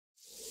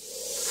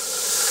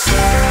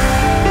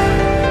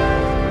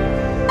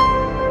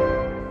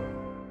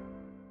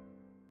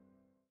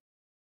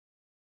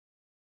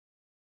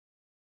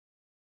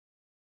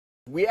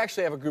We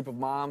actually have a group of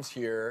moms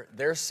here.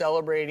 They're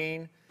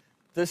celebrating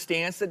the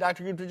stance that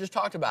Dr. Gupta just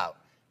talked about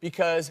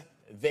because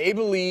they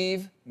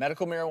believe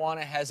medical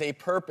marijuana has a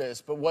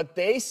purpose, but what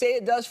they say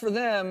it does for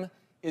them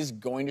is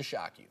going to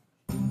shock you.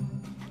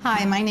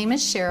 Hi, my name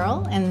is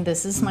Cheryl, and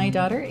this is my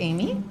daughter,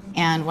 Amy.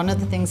 And one of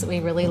the things that we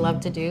really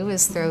love to do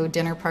is throw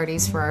dinner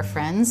parties for our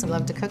friends. We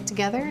love to cook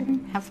together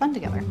and have fun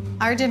together.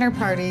 Our dinner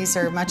parties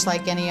are much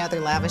like any other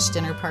lavish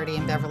dinner party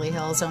in Beverly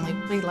Hills, only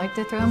we like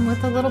to throw them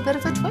with a little bit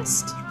of a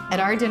twist. At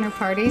our dinner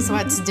parties,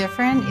 what's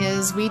different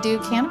is we do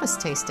cannabis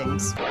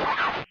tastings.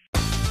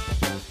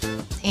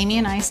 Amy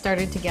and I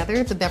started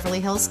together the Beverly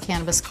Hills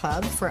Cannabis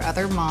Club for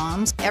other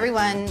moms.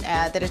 Everyone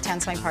that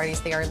attends my parties,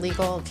 they are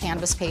legal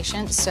cannabis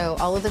patients, so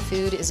all of the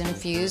food is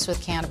infused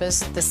with cannabis.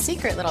 The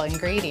secret little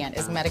ingredient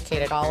is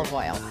medicated olive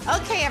oil.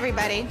 Okay,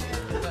 everybody,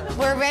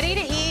 we're ready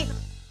to eat.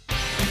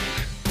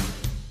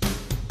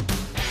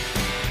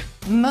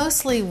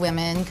 Mostly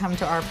women come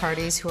to our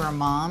parties who are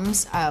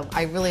moms.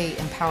 I really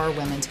empower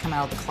women to come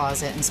out of the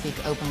closet and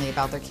speak openly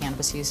about their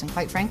cannabis use and,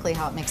 quite frankly,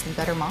 how it makes them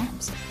better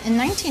moms. In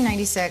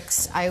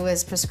 1996, I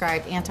was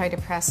prescribed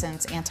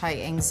antidepressants,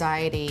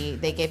 anti-anxiety.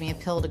 They gave me a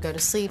pill to go to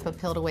sleep, a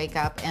pill to wake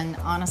up, and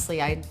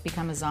honestly, I'd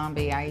become a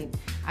zombie.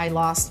 I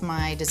lost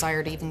my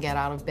desire to even get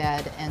out of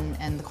bed,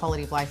 and the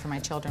quality of life for my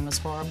children was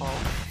horrible.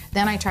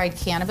 Then I tried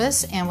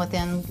cannabis, and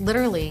within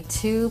literally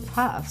 2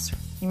 puffs,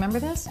 you remember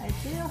this? I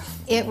do.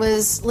 It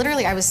was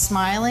literally, I was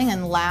smiling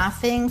and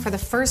laughing for the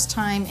first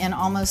time in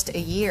almost a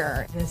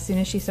year. As soon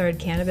as she started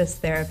cannabis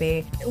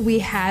therapy, we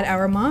had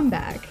our mom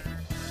back.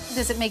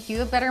 Does it make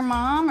you a better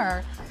mom,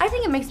 or? I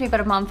think it makes me a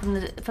better mom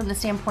from the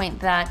standpoint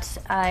that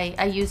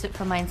I use it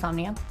for my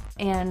insomnia.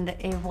 And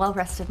a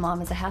well-rested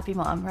mom is a happy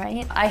mom,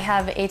 right? I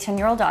have a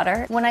 10-year-old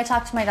daughter. When I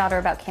talk to my daughter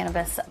about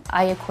cannabis,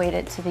 I equate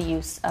it to the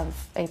use of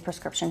a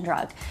prescription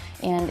drug.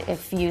 And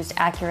if used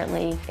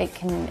accurately, it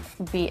can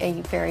be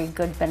a very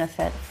good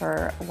benefit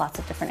for lots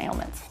of different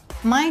ailments.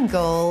 My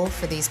goal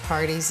for these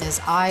parties is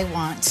I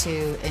want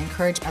to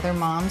encourage other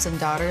moms and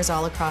daughters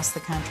all across the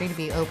country to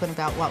be open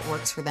about what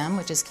works for them,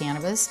 which is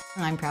cannabis.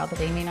 And I'm proud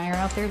that Amy and I are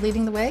out there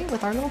leading the way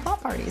with our little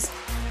pop parties.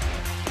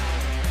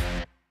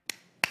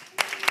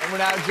 And we're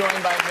now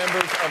joined by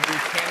members of the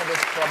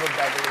Cannabis Club of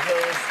Beverly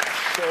Hills,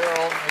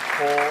 Cheryl,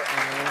 Nicole,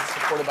 and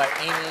supported by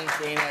Amy,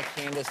 Dana,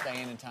 Candace,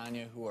 Diane, and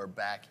Tanya, who are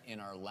back in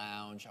our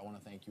lounge. I want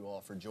to thank you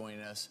all for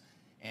joining us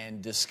and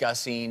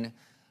discussing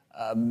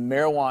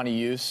marijuana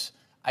use.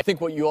 I think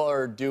what you all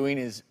are doing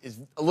is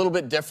a little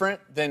bit different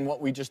than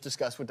what we just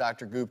discussed with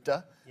Dr.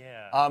 Gupta.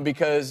 Yeah.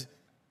 Because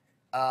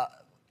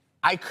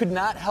I could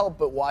not help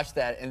but watch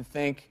that and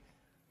think,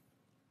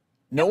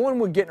 no one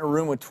would get in a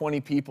room with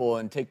 20 people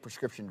and take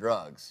prescription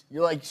drugs.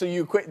 You're like, so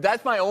you equate,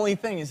 that's my only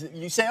thing is that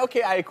you say,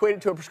 okay, I equate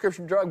it to a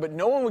prescription drug, but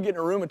no one would get in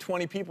a room with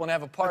 20 people and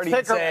have a party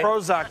Let's and take say, our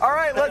Prozac. all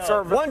right, let's,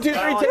 1, 2, 3, take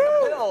a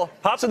pill.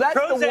 Pop So that's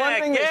Prozac, the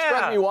one thing that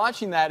struck yeah. me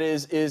watching that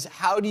is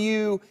how do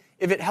you,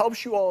 if it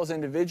helps you all as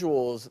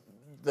individuals,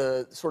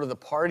 the sort of the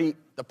party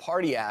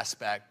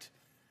aspect,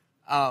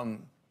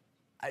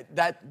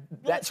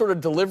 that sort of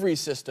delivery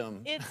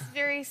system. It's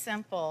very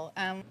simple.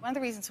 One of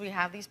the reasons we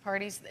have these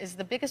parties is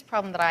the biggest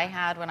problem that I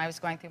had when I was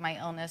going through my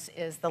illness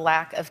is the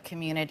lack of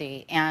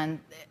community and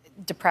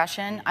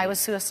depression. I was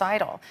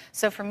suicidal.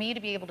 So for me to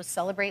be able to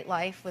celebrate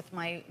life with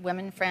my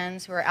women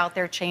friends who are out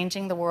there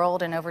changing the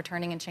world and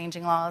overturning and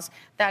changing laws,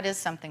 that is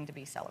something to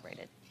be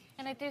celebrated.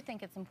 And I do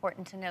think it's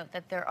important to note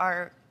that there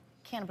are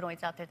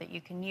cannabinoids out there that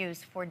you can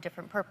use for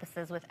different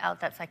purposes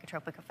without that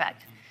psychotropic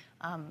effect.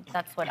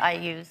 That's what I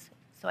use.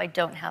 So I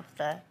don't have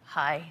the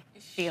high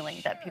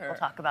feeling that people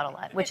talk about a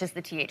lot, which is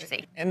the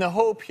THC. And the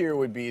hope here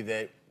would be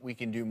that we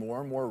can do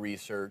more and more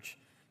research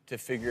to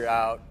figure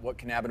out what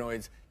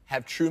cannabinoids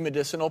have true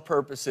medicinal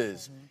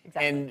purposes.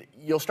 Exactly. And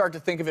you'll start to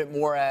think of it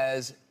more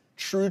as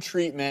true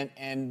treatment,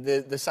 and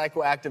the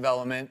psychoactive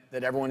element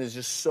that everyone is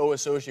just so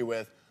associated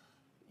with,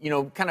 you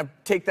know, kind of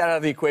take that out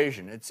of the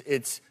equation.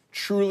 It's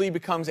truly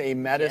becomes a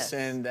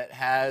medicine that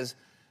has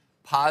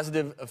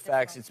positive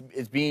effects.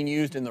 It's being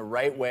used in the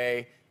right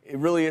way. It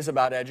really is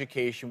about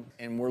education,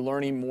 and we're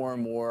learning more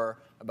and more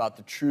about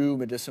the true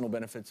medicinal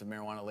benefits of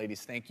marijuana.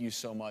 Ladies, thank you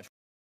so much.